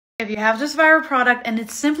If you have this viral product and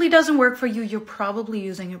it simply doesn't work for you, you're probably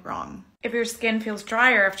using it wrong. If your skin feels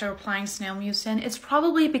drier after applying Snail Mucin, it's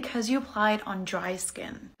probably because you applied on dry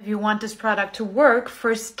skin. If you want this product to work,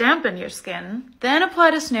 first dampen your skin, then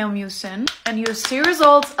apply the Snail Mucin, and you'll see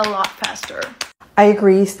results a lot faster. I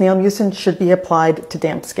agree, Snail Mucin should be applied to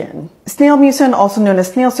damp skin. Snail Mucin, also known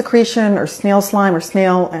as snail secretion or snail slime or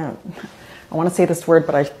snail, I want to say this word,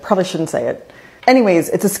 but I probably shouldn't say it. Anyways,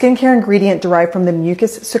 it's a skincare ingredient derived from the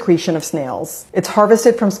mucus secretion of snails. It's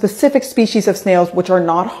harvested from specific species of snails which are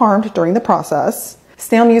not harmed during the process.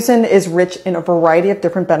 Snail mucin is rich in a variety of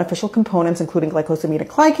different beneficial components, including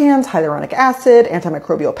glycosaminoglycans, hyaluronic acid,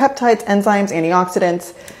 antimicrobial peptides, enzymes,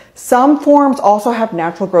 antioxidants. Some forms also have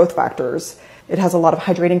natural growth factors. It has a lot of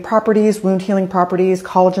hydrating properties, wound healing properties,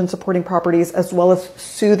 collagen supporting properties, as well as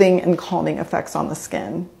soothing and calming effects on the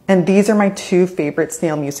skin. And these are my two favorite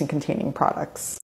Snail Mucin containing products.